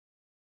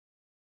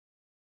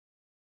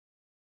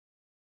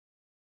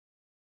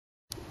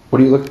What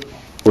are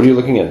you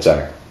looking at,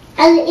 Zack?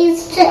 An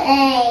Easter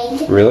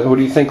egg. Really? Who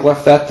do you think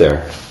left that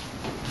there?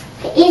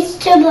 The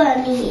Easter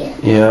bunny.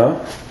 Yeah.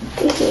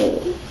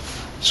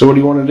 So what do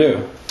you want to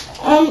do?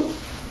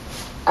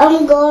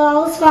 I'm going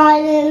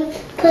outside and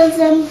put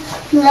some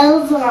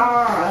clothes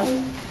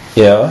on.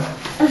 Yeah.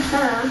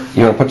 Uh-huh.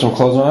 You want to put some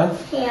clothes on?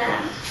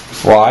 Yeah.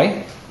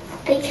 Why?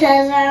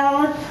 Because I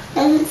want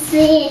to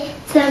see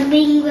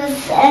something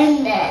was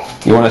in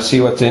it. You want to see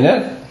what's in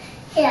it?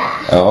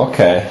 Yeah. Oh,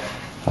 okay.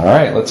 All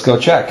right, let's go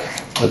check.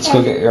 Let's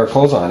go get our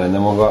clothes on, and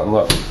then we'll go out and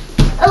look.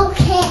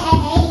 Okay.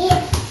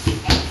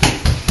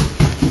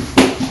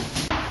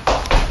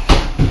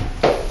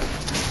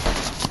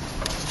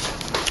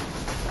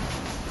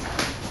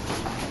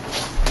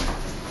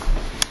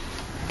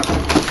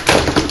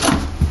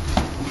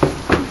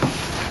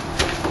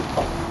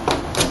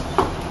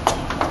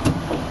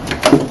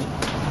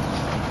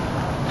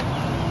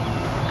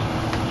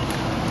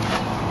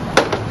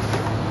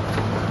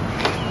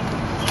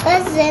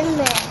 What's in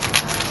there?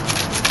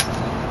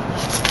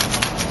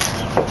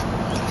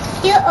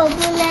 You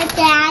open it,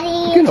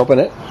 Daddy? You can open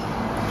it.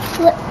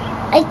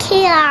 I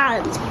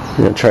can't.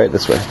 Yeah, try it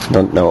this way.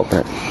 No, open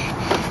it.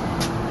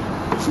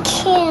 I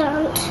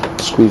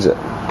can't. Squeeze it.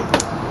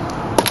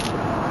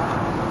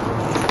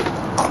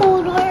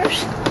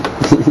 Coolers.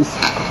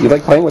 You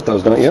like playing with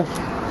those, don't you?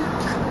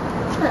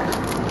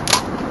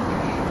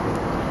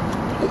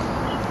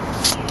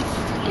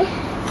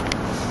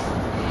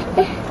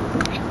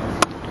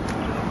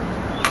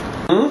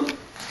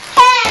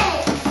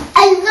 Hey!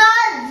 I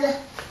love.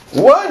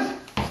 What?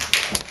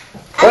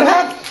 What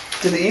happened?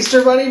 Did the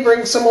Easter Bunny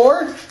bring some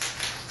more?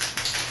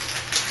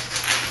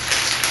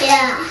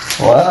 Yeah.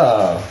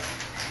 Wow.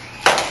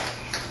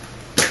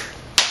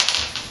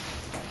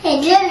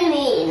 Hey, jelly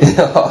bean.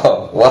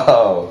 Oh,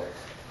 wow.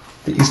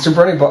 The Easter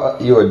Bunny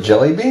bought you a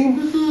jelly bean?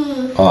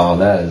 Mm-hmm. Oh,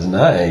 that is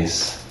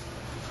nice.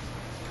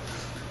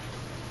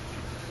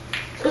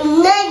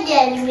 Not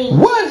jelly bean.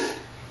 What?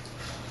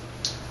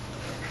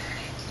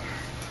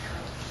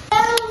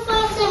 I'm gonna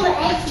find some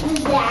eggs,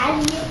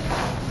 Daddy.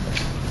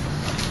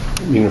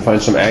 You gonna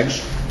find some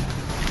eggs?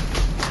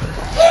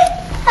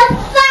 I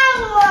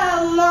found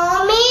one,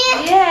 Mommy.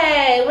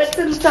 Yay! What's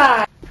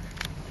inside?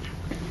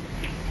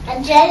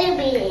 A jelly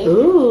bean.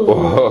 Ooh.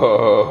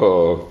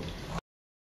 Whoa.